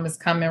that mom is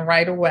coming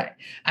right away.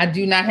 I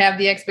do not have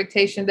the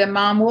expectation that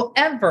mom will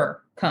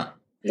ever come.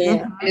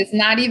 Yeah. It's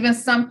not even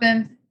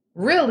something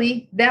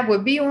really that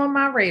would be on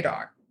my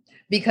radar,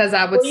 because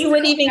I would. You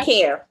wouldn't even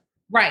care.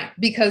 Right.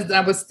 Because I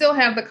would still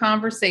have the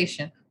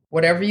conversation.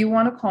 Whatever you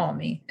want to call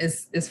me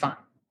is fine.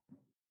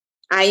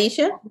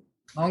 Aisha?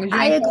 As long as you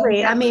I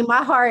agree. I mean,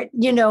 my heart,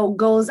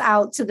 goes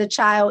out to the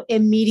child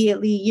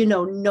immediately,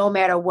 no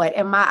matter what.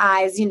 In my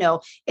eyes,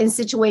 in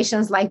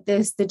situations like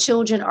this, the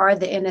children are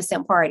the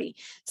innocent party.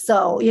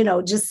 So,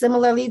 just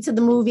similarly to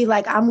the movie,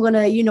 like, I'm going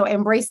to,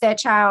 embrace that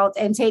child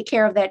and take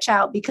care of that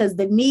child, because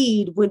the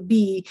need would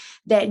be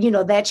that,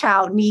 that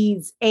child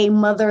needs a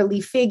motherly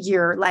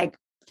figure, like,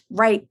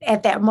 right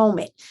at that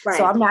moment. Right.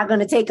 So I'm not going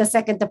to take a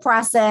second to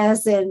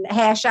process and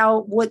hash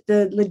out what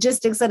the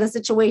logistics of the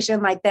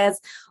situation, like,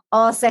 that's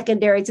all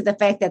secondary to the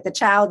fact that the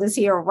child is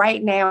here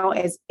right now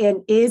is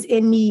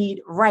in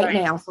need right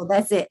now. So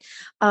that's it.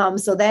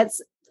 So that's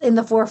in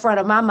the forefront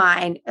of my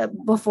mind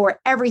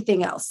before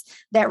everything else.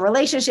 That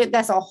relationship,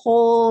 that's a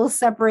whole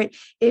separate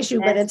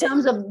issue. But in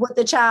terms of what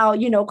the child,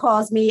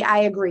 calls me, I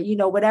agree.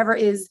 Whatever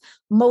is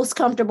most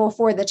comfortable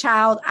for the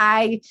child,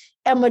 I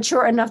am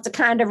mature enough to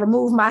kind of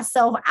remove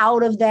myself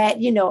out of that,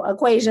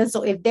 equation.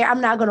 So if I'm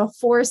not going to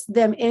force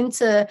them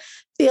into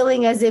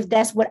feeling as if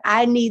that's what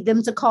I need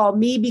them to call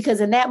me,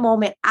 because in that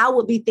moment I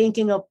would be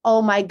thinking of,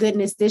 oh my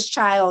goodness, this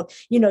child,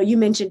 you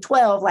mentioned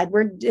 12, like,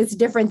 it's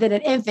different than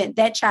an infant.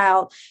 That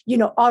child,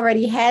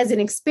 already has an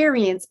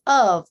experience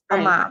of a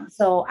mom.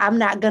 So I'm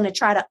not going to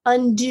try to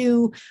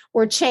undo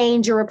or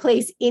change or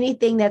replace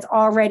anything that's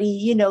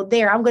already,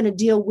 there. I'm going to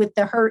deal with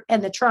the hurt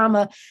and the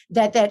trauma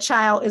that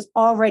child is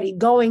already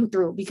going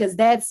through, because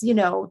that's,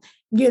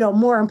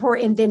 more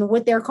important than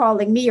what they're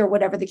calling me or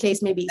whatever the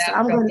case may be. So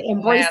I'm going to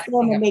embrace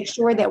them and make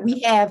sure that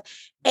we have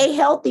a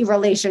healthy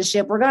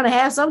relationship. We're going to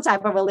have some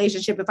type of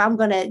relationship. If I'm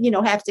going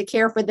to, have to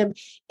care for them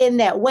in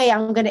that way,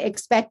 I'm going to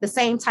expect the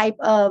same type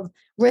of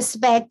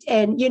respect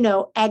and,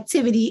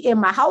 activity in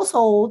my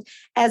household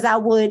as I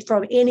would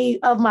from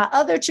any of my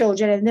other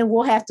children. And then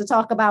we'll have to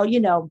talk about,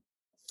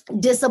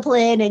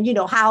 discipline and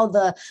how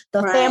the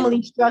Right.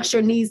 family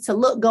structure needs to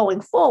look going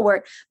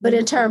forward. But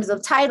in terms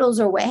of titles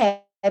or what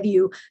have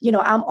you,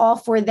 I'm all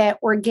for that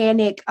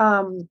organic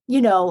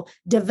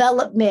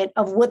development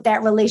of what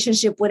that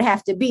relationship would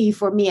have to be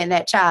for me and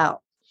that child.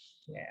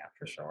 Yeah,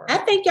 for sure. I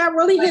think y'all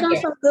really hit on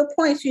some good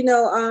points.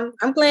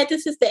 I'm glad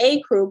this is the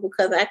A crew,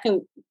 because I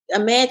can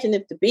imagine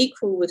if the B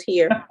crew was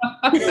here,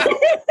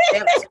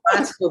 that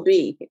response would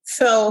be.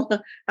 So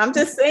I'm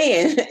just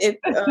saying,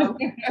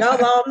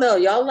 y'all all know,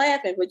 y'all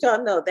laughing, but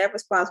y'all know that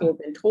response would have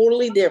been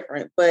totally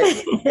different. But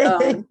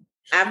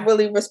I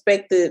really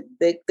respect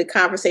the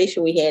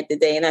conversation we had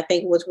today, and I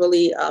think it was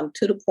really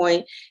to the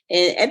point.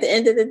 And at the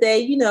end of the day,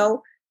 you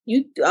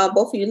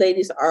both of you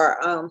ladies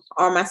are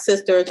my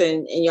sisters,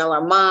 and y'all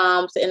are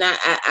moms, and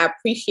I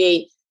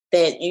appreciate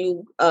that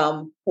you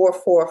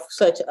brought forth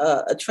such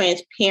a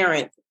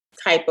transparent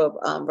type of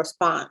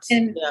response.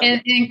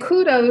 And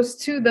kudos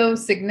to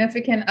those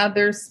significant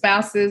others,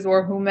 spouses,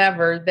 or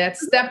whomever that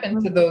step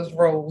into those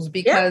roles,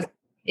 because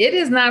it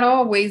is not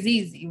always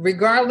easy,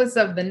 regardless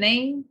of the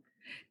name,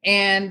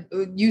 and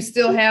you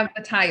still have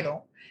the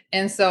title.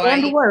 And so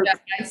the work.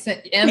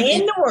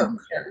 The work.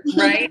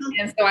 Right.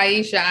 And so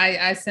Aisha,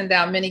 I send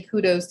out many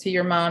kudos to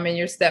your mom and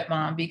your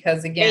stepmom,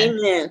 because again,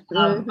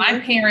 my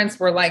parents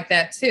were like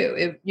that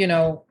too.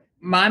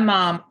 My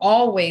mom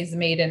always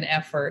made an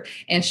effort,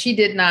 and she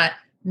did not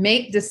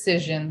make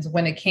decisions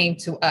when it came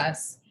to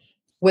us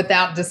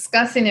without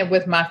discussing it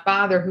with my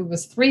father, who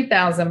was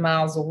 3,000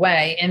 miles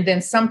away. And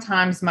then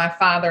sometimes my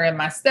father and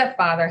my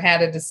stepfather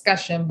had a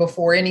discussion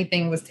before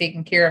anything was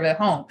taken care of at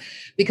home.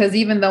 Because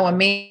even though a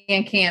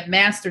man can't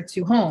master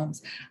two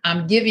homes,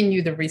 I'm giving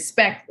you the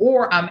respect,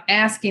 or I'm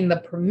asking the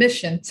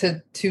permission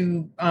to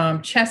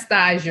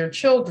chastise your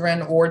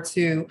children, or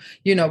to,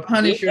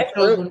 punish your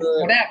children,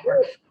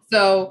 whatever.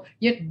 So,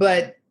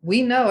 but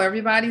we know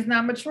everybody's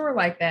not mature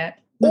like that,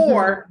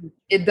 or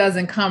it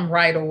doesn't come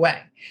right away.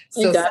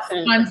 So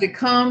sometimes it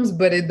comes,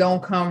 but it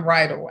don't come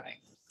right away.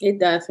 It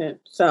doesn't.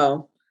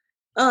 So,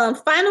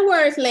 final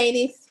words,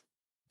 ladies.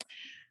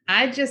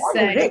 I just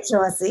say,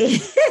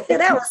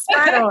 that was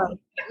spot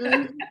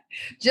on.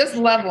 Just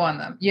love on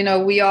them.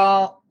 We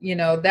all,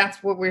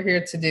 that's what we're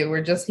here to do.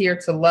 We're just here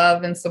to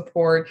love and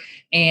support,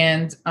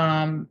 and,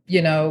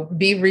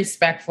 be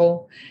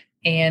respectful.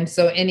 And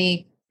so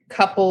any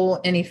couple,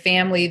 any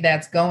family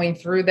that's going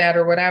through that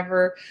or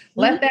whatever,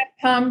 let that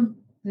come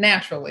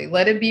naturally.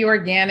 Let it be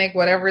organic,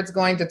 whatever it's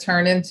going to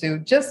turn into.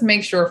 Just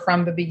make sure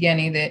from the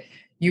beginning that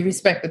you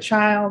respect the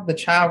child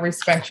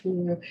respects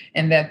you,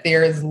 and that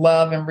there is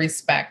love and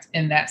respect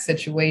in that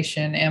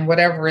situation. And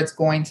whatever it's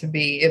going to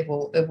be, it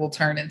will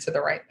turn into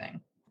the right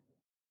thing.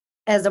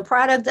 As a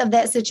product of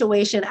that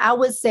situation, I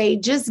would say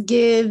just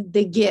give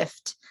the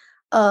gift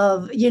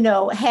of,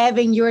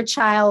 having your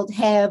child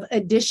have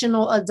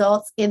additional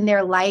adults in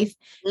their life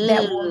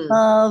that will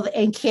love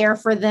and care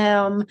for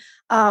them,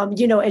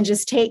 and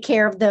just take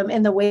care of them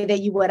in the way that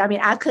you would. I mean,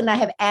 I could not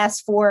have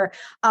asked for,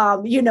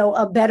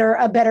 a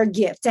better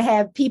gift, to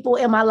have people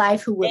in my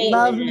life who would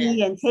love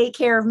me and take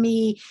care of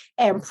me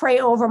and pray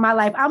over my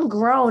life. I'm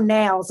grown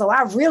now, so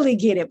I really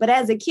get it. But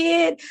as a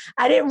kid,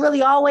 I didn't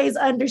really always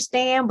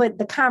understand, but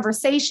the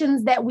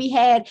conversations that we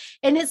had,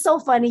 and it's so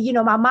funny,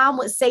 my mom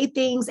would say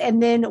things,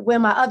 and then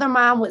when my other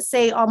mom would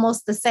say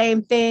almost the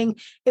same thing,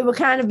 it would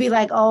kind of be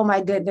like, oh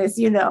my goodness,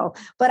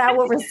 but I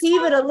would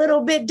receive it a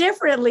little bit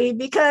differently,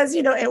 because,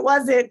 it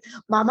wasn't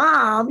my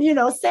mom,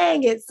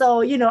 saying it.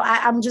 So,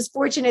 I'm just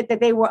fortunate that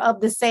they were of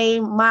the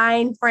same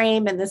mind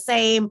frame and the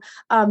same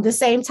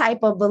type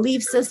of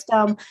belief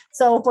system.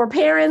 So for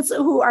parents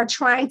who are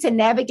trying to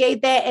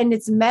navigate that and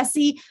it's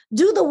messy,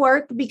 do the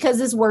work, because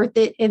it's worth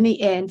it in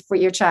the end for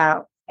your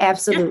child.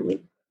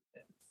 Absolutely.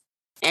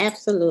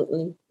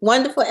 Absolutely.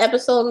 Wonderful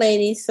episode,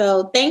 ladies.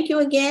 So thank you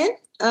again.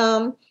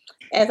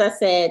 As I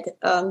said,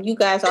 you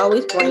guys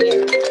always bring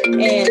it,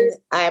 and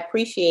I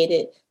appreciate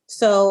it.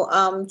 So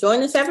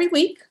join us every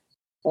week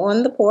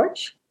on the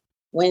porch,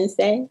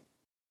 Wednesday,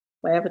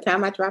 whatever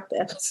time I drop the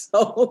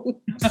episode.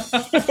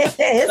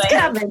 It's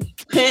coming.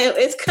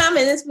 It's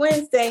coming. It's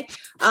Wednesday.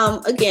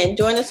 Again,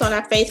 join us on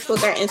our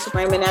Facebook, our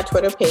Instagram, and our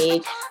Twitter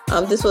page.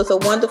 This was a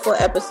wonderful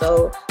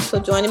episode. So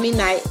joining me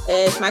tonight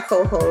as my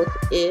co-host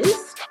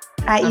is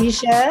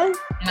Aisha.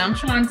 And I'm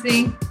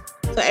Chauncey.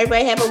 So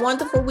everybody have a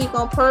wonderful week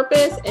on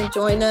purpose, and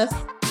join us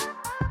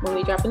when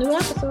we drop a new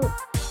episode.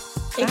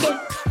 Take care.